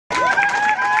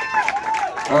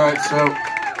All right, so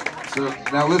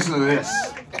now listen to this.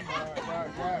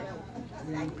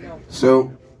 So,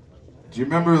 do you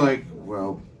remember, like,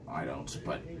 well, I don't,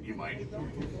 but you might.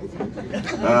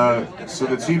 So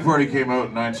the Tea Party came out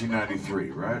in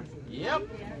 1993, right? Yep.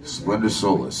 Splendor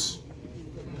Solus.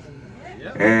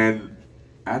 Yep. And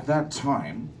at that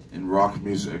time, in rock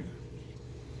music,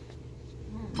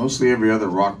 mostly every other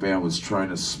rock band was trying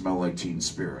to smell like Teen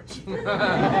Spirit.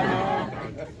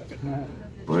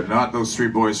 But not those three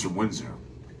boys from Windsor.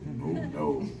 Oh,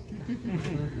 no.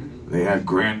 They had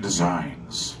grand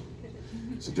designs.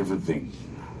 It's a different thing.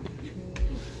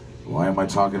 Why am I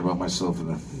talking about myself in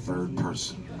the third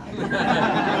person?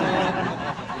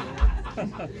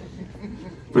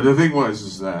 But the thing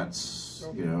is that,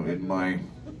 you know, in my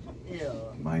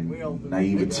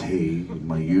naivete, in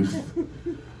my youth,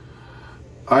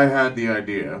 I had the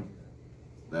idea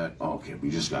that, okay, we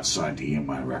just got signed to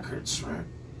EMI Records, right?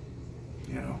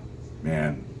 You know,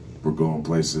 man, we're going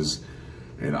places,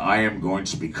 and I am going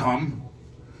to become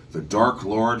the Dark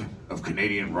Lord of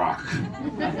Canadian rock. You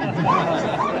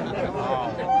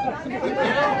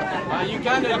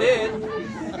kind of did.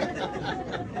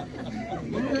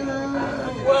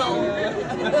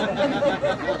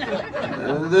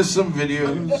 Well, there's some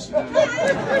videos,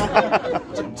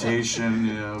 Temptation,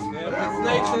 you know,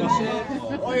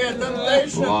 oh yeah,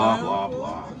 Temptation. Blah blah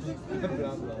blah.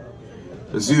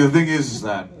 But see, the thing is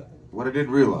that what I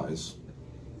didn't realize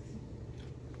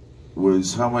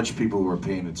was how much people were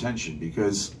paying attention,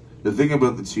 because the thing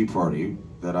about the Tea Party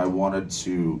that I wanted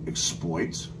to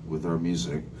exploit with our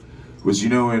music was, you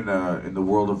know, in the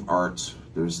world of art,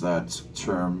 there's that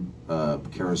term,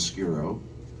 chiaroscuro,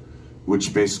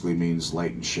 which basically means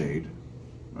light and shade,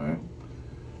 right?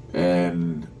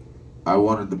 And I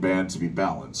wanted the band to be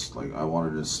balanced. Like, I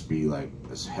wanted us to be like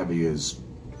as heavy as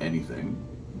anything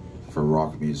for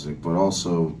rock music, but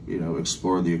also, you know,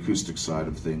 explore the acoustic side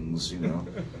of things, you know,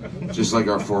 just like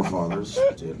our forefathers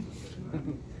did.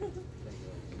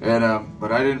 And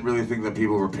but I didn't really think that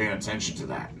people were paying attention to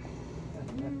that.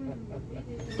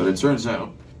 But it turns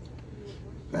out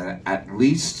that at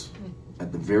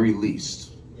the very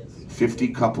least, 50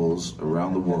 couples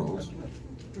around the world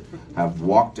have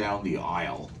walked down the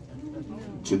aisle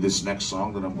to this next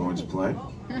song that I'm going to play.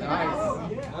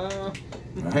 Nice.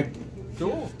 Right?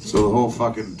 Cool. So the whole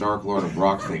fucking Dark Lord of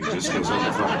Rock thing just goes out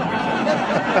the fucking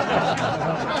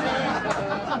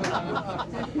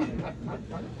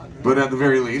window. But at the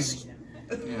very least,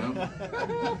 you know,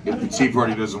 if the Tea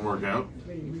Party doesn't work out,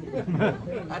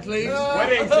 at least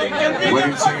wedding singer.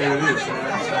 Wedding singer it is.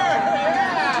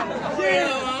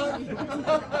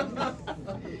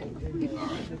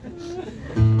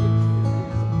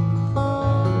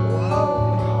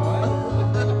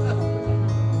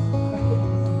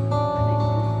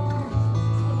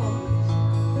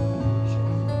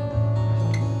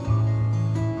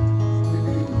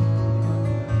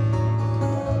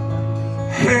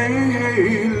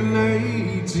 Hey,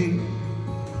 lady,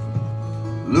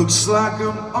 looks like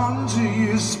I'm under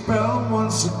your spell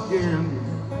once again.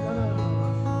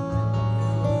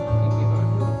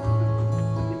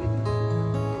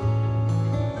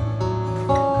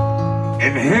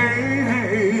 And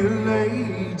hey,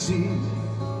 lady,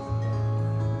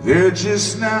 there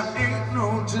just now ain't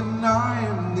no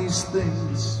denying these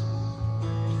things.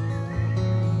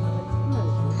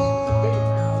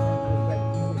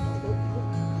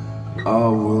 I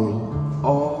will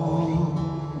always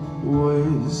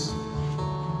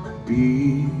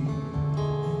be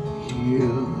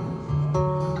here,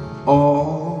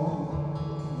 always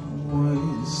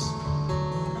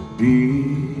be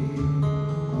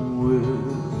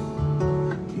with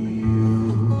you.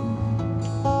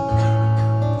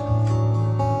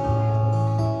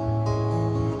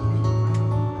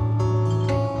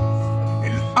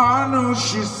 And I know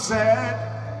she said,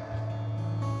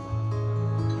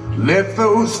 let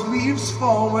those leaves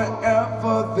fall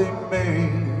wherever they may.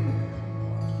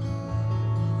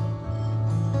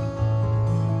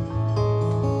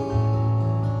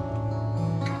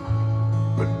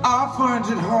 But I find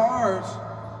it hard.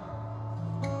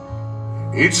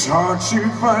 It's hard to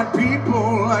find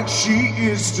people like she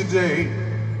is today.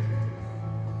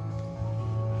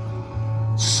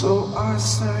 So I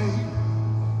say,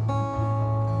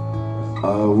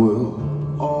 I will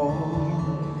always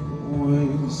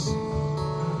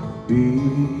be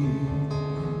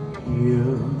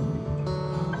here,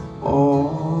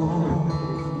 always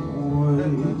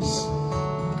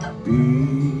be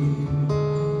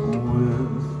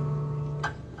with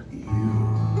you.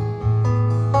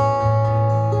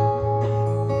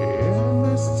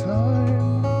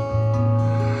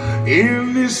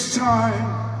 In this time,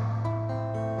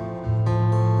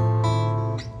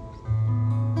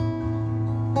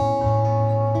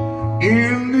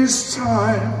 in this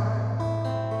time